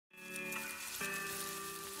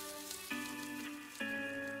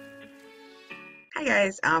Hi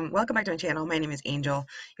guys, welcome back to my channel. My name is Angel.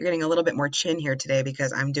 You're getting a little bit more chin here today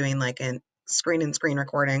because I'm doing like a screen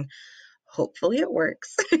recording. Hopefully it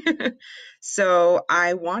works. So hmm,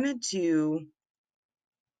 I wanted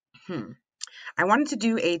to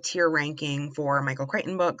do a tier ranking for Michael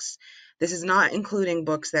Crichton books. This is not including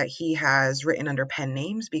books that he has written under pen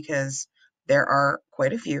names because there are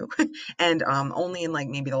quite a few, and only in like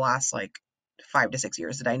maybe the last like 5 to 6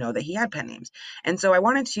 years did I know that he had pen names. And so I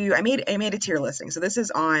made a tier listing. So this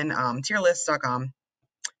is on tierlists.com.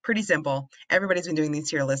 Pretty simple. Everybody's been doing these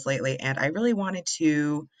tier lists lately, and I really wanted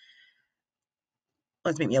to,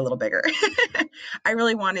 let's make me a little bigger. I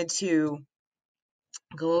really wanted to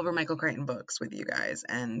go over Michael Crichton books with you guys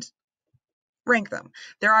and rank them.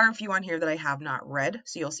 There are a few on here that I have not read,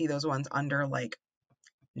 so you'll see those ones under like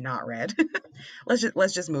not read.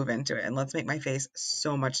 Let's just move into it, and let's make my face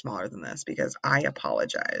so much smaller than this because I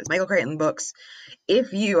apologize. Michael Crichton books,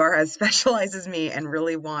 if you are as specialized as me and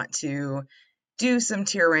really want to do some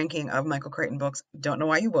tier ranking of Michael Crichton books, don't know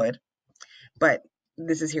why you would, but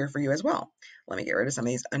this is here for you as well. Let me get rid of some of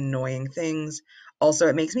these annoying things. Also,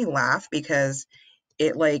 it makes me laugh because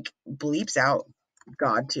it like bleeps out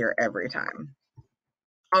God tier every time.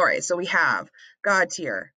 All right, so we have God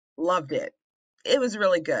tier. Loved it. It was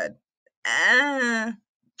really good.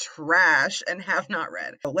 Trash and have not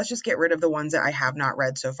read. So let's just get rid of the ones that I have not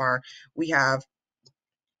read so far. We have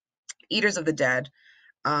Eaters of the Dead.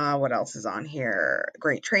 What else is on here?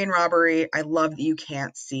 Great Train Robbery. I love that you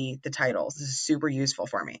can't see the titles. This is super useful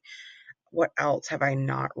for me. What else have I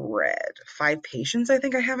not read? Five Patients, I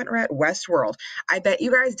think I haven't read. Westworld. I bet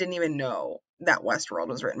you guys didn't even know that Westworld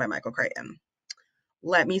was written by Michael Crichton.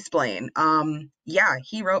 Let me explain. Yeah,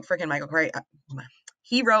 he wrote freaking Michael Crichton.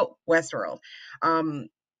 He wrote Westworld.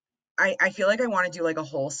 I feel like I want to do like a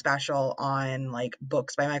whole special on like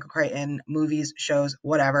books by Michael Crichton, movies, shows,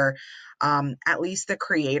 whatever. At least the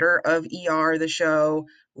creator of ER, the show,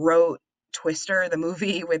 wrote Twister, the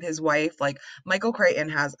movie, with his wife. Like Michael Crichton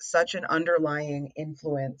has such an underlying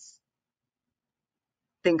influence.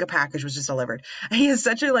 Think a package was just delivered. He has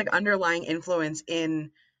such a like underlying influence in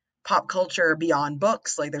pop culture beyond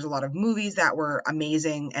books. Like there's a lot of movies that were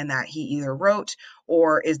amazing and that he either wrote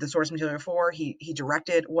or is the source material for, he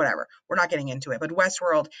directed, whatever. We're not getting into it, but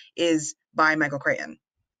Westworld is by Michael Crichton.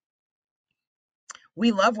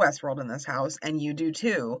 We love Westworld in this house and you do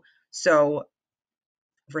too. So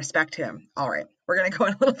respect him. All right, we're going to go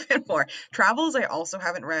in a little bit more. Travels, I also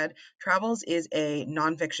haven't read. Travels is a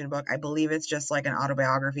nonfiction book. I believe it's just like an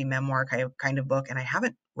autobiography, memoir kind of book, and I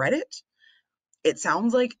haven't read it. It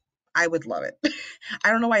sounds like I would love it.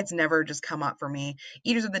 I don't know why it's never just come up for me.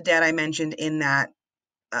 Eaters of the Dead, I mentioned in that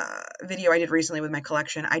video I did recently with my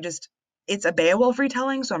collection. It's a Beowulf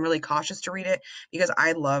retelling, so I'm really cautious to read it because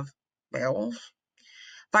I love Beowulf.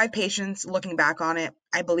 Five Patients, looking back on it,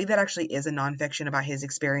 I believe that actually is a nonfiction about his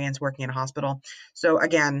experience working in a hospital. So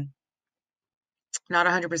again, not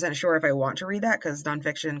 100% sure if I want to read that because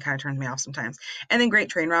nonfiction kind of turns me off sometimes. And then Great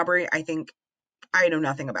Train Robbery, I think I know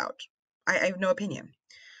nothing about. I have no opinion.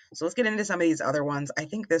 So let's get into some of these other ones. I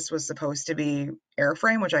think this was supposed to be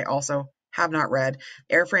Airframe, which I also have not read.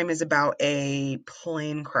 Airframe is about a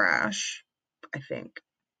plane crash, I think.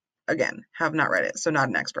 Again, have not read it, so not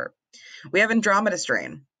an expert. We have Andromeda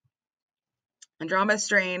Strain. Andromeda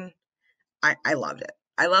Strain, I loved it.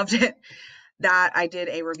 I loved it. That I did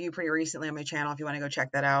a review pretty recently on my channel if you want to go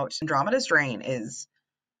check that out. Andromeda Strain is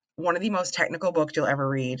one of the most technical books you'll ever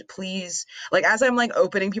read. Please, like as I'm like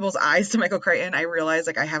opening people's eyes to Michael Crichton, I realize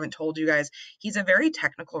like I haven't told you guys, he's a very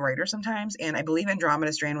technical writer sometimes. And I believe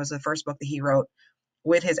Andromeda Strain was the first book that he wrote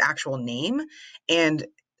with his actual name. And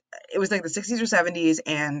it was like the 60s or 70s.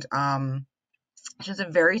 And it's just a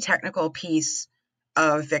very technical piece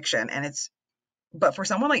of fiction. And but for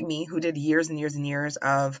someone like me who did years and years and years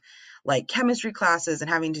of like chemistry classes and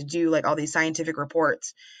having to do like all these scientific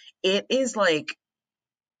reports, it is like,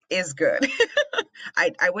 is good.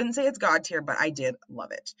 I wouldn't say it's God tier, but I did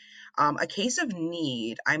love it. A Case of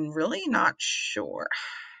Need, I'm really not sure.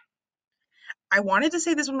 I wanted to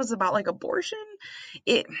say this one was about like abortion.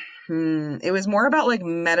 It was more about like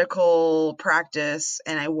medical practice,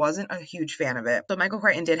 and I wasn't a huge fan of it. But Michael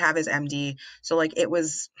Crichton did have his MD, so like it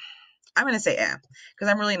was, I'm gonna say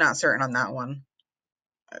because I'm really not certain on that one.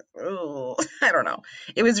 Ooh, I don't know.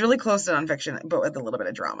 It was really close to nonfiction, but with a little bit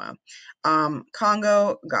of drama.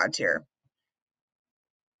 Congo, God tier.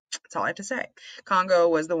 That's all I have to say. Congo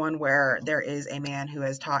was the one where there is a man who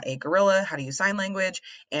has taught a gorilla how to use sign language,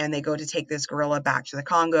 and they go to take this gorilla back to the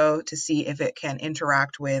Congo to see if it can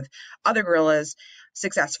interact with other gorillas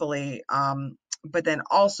successfully. But then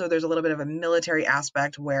also there's a little bit of a military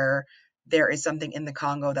aspect where there is something in the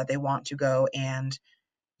Congo that they want to go and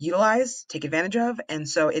utilize, take advantage of, and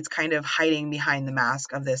so it's kind of hiding behind the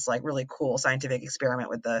mask of this like really cool scientific experiment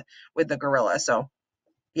with the gorilla. So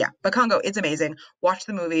yeah, but Congo, it's amazing. Watch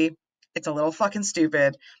the movie. It's a little fucking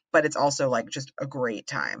stupid, but it's also like just a great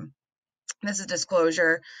time. This is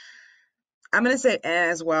Disclosure. I'm gonna say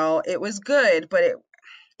as well. It was good, but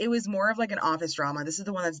it was more of like an office drama. This is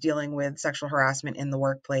the one that's dealing with sexual harassment in the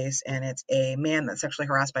workplace, and it's a man that's sexually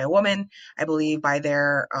harassed by a woman, I believe by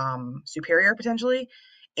their superior potentially,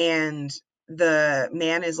 and the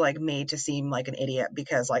man is like made to seem like an idiot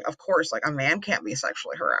because like of course like a man can't be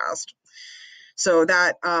sexually harassed. So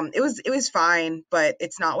that it was fine, but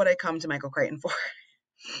it's not what I come to Michael Crichton for.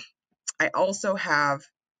 I also have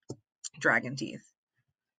Dragon Teeth.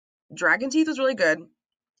 Dragon Teeth was really good.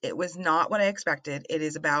 It was not what I expected. It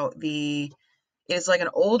is about it's like an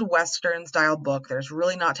old Western style book. There's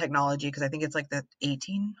really not technology because I think it's like the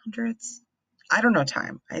 1800s. I don't know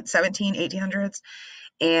time. It's 1800s.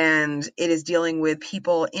 And it is dealing with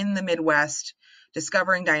people in the Midwest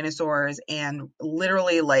discovering dinosaurs and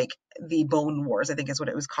literally like the Bone Wars, I think is what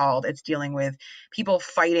it was called. It's dealing with people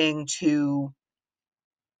fighting to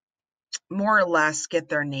more or less get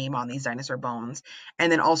their name on these dinosaur bones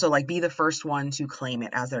and then also like be the first one to claim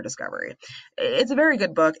it as their discovery. It's a very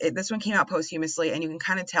good book. This one came out posthumously and you can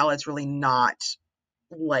kind of tell it's really not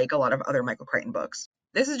like a lot of other Michael Crichton books.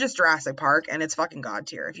 This is just Jurassic Park and it's fucking god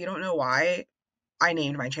tier. If you don't know why I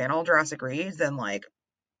named my channel Jurassic Reads, then like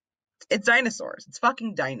it's dinosaurs. It's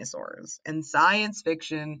fucking dinosaurs and science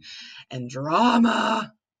fiction and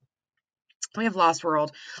drama. We have Lost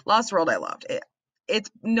World. Lost World I loved. It's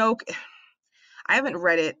no I haven't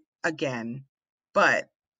read it again, but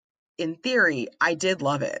in theory, I did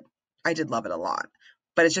love it. I did love it a lot,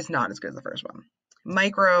 but it's just not as good as the first one.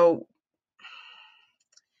 Micro.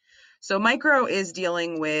 So Micro is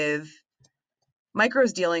dealing with like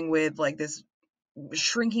this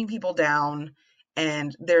shrinking people down,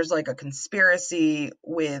 and there's like a conspiracy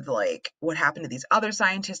with like what happened to these other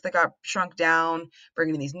scientists that got shrunk down,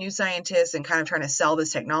 bringing in these new scientists and kind of trying to sell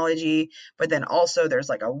this technology. But then also there's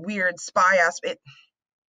like a weird spy aspect.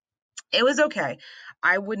 It was okay.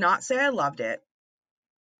 I would not say I loved it.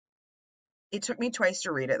 It took me twice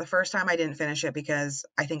to read it. The first time I didn't finish it because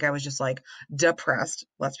I think I was just like depressed.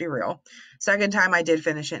 Let's be real. Second time I did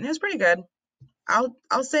finish it and it was pretty good. I'll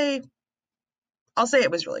say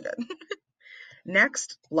it was really good.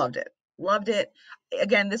 Next, loved it. Loved it.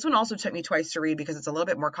 Again, this one also took me twice to read because it's a little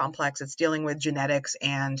bit more complex. It's dealing with genetics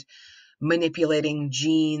and manipulating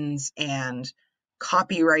genes and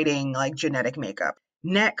copywriting like genetic makeup.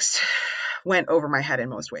 Next went over my head in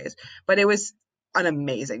most ways, but it was an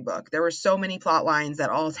amazing book. There were so many plot lines that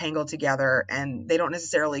all tangled together and they don't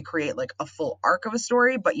necessarily create like a full arc of a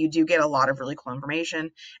story, but you do get a lot of really cool information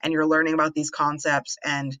and you're learning about these concepts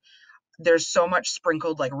and there's so much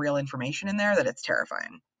sprinkled like real information in there that it's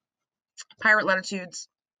terrifying. Pirate Latitudes,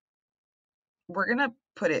 we're going to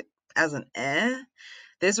put it as an eh.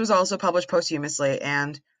 This was also published posthumously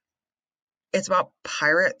and it's about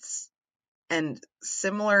pirates and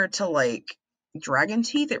similar to like Dragon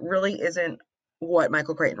Teeth, it really isn't what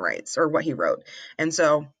Michael Crichton writes or what he wrote. And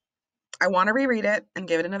so I want to reread it and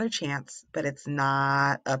give it another chance, but it's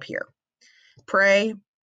not up here. Prey,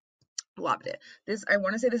 loved it. I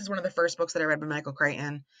want to say this is one of the first books that I read by Michael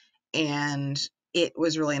Crichton, and it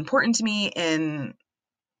was really important to me. And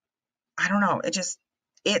I don't know,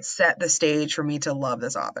 it set the stage for me to love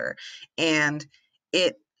this author. And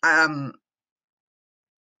if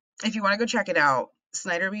you want to go check it out,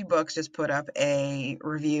 Snyder B Books just put up a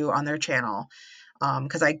review on their channel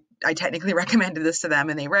because I technically recommended this to them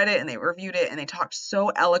and they read it and they reviewed it and they talked so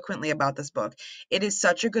eloquently about this book. It is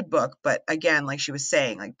such a good book, but again, like she was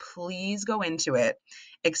saying, like please go into it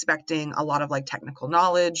expecting a lot of like technical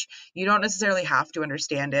knowledge. You don't necessarily have to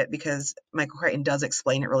understand it because Michael Crichton does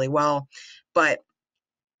explain it really well, but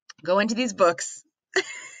go into these books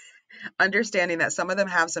understanding that some of them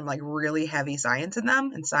have some like really heavy science in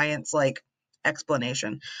them and science like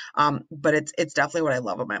explanation. But it's definitely what I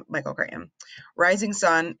love about Michael Crichton. Rising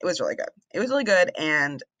Sun, it was really good. It was really good.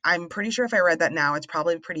 And I'm pretty sure if I read that now, it's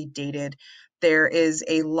probably pretty dated. There is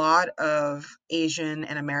a lot of Asian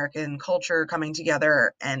and American culture coming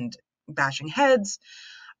together and bashing heads.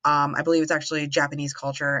 I believe it's actually Japanese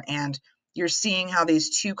culture. And you're seeing how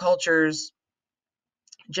these two cultures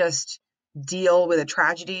just deal with a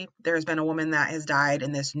tragedy. There has been a woman that has died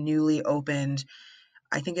in this newly opened,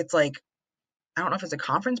 I think it's like, I don't know if it's a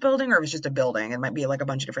conference building or if it's just a building. It might be like a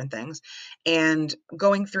bunch of different things. And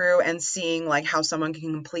going through and seeing like how someone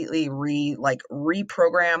can completely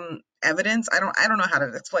reprogram evidence. I don't know how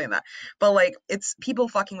to explain that, but like it's people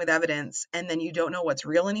fucking with evidence, and then you don't know what's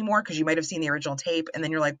real anymore because you might have seen the original tape, and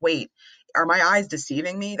then you're like, wait, are my eyes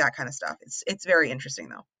deceiving me? That kind of stuff. It's very interesting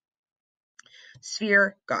though.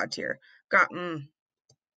 Sphere, God tier. God,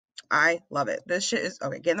 I love it. This shit is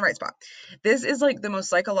okay. Get in the right spot. This is like the most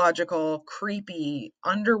psychological, creepy,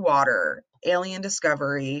 underwater alien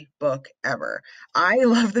discovery book ever. I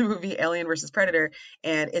love the movie Alien versus Predator,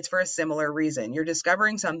 and it's for a similar reason. You're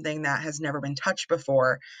discovering something that has never been touched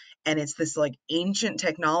before, and it's this like ancient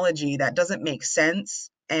technology that doesn't make sense,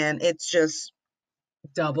 and it's just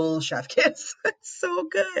double chef kiss. It's so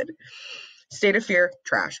good. State of Fear,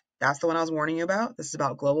 trash. That's the one I was warning you about. This is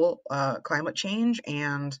about global climate change,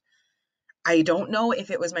 and I don't know if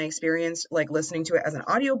it was my experience like listening to it as an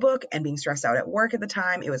audiobook and being stressed out at work at the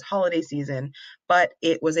time. It was holiday season, but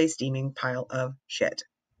it was a steaming pile of shit.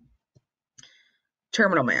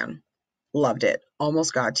 Terminal Man. Loved it.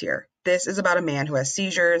 Almost God tier. This is about a man who has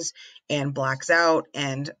seizures and blacks out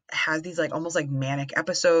and has these like almost like manic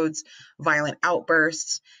episodes, violent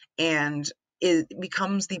outbursts, and it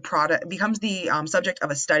becomes the subject of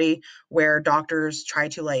a study where doctors try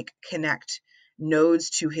to like connect nodes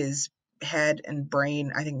to his head and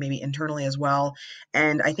brain, I think maybe internally as well.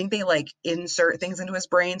 And I think they like insert things into his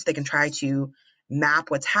brain so they can try to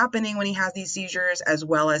map what's happening when he has these seizures, as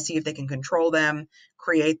well as see if they can control them,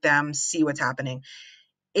 create them, see what's happening.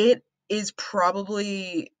 It is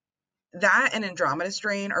probably that and Andromeda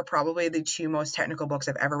Strain are probably the two most technical books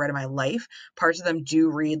I've ever read in my life. Parts of them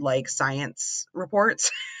do read like science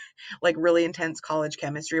reports, like really intense college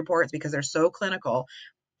chemistry reports because they're so clinical,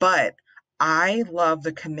 but I love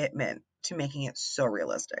the commitment to making it so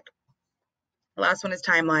realistic. The last one is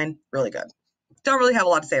Timeline, really good. Don't really have a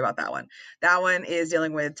lot to say about that one. That one is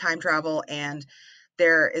dealing with time travel, and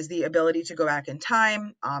there is the ability to go back in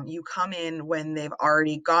time. You come in when they've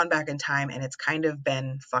already gone back in time and it's kind of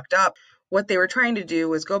been fucked up. What they were trying to do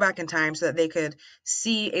was go back in time so that they could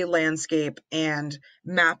see a landscape and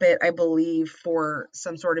map it, I believe, for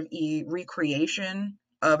some sort of recreation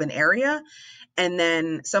of an area. And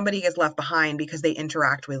then somebody gets left behind because they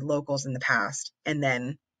interact with locals in the past, and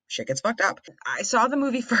then shit gets fucked up. I saw the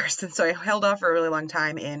movie first, and so I held off for a really long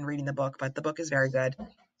time in reading the book, but the book is very good.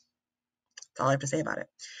 That's all I have to say about it.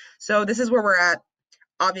 So this is where we're at.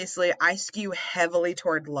 Obviously, I skew heavily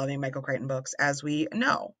toward loving Michael Crichton books, as we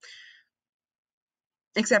know,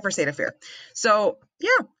 except for State of Fear. So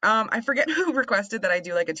yeah, I forget who requested that I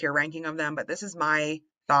do like a tier ranking of them, but this is my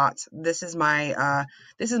thoughts. This is my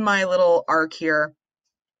little arc here.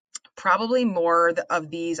 Probably more of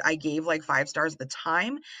these I gave like 5 stars at the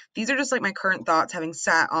time. These are just like my current thoughts,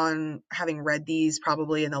 having read these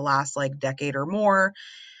probably in the last like decade or more.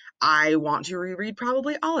 I want to reread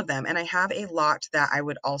probably all of them, and I have a lot that I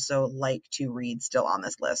would also like to read still on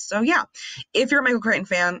this list. So yeah, if you're a Michael Crichton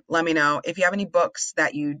fan, let me know. If you have any books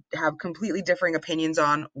that you have completely differing opinions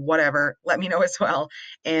on, whatever, let me know as well,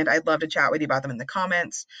 and I'd love to chat with you about them in the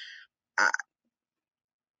comments.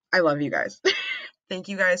 I love you guys. Thank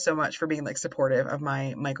you guys so much for being like supportive of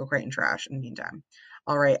my Michael Crichton trash in the meantime.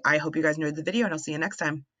 All right, I hope you guys enjoyed the video, and I'll see you next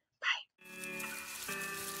time.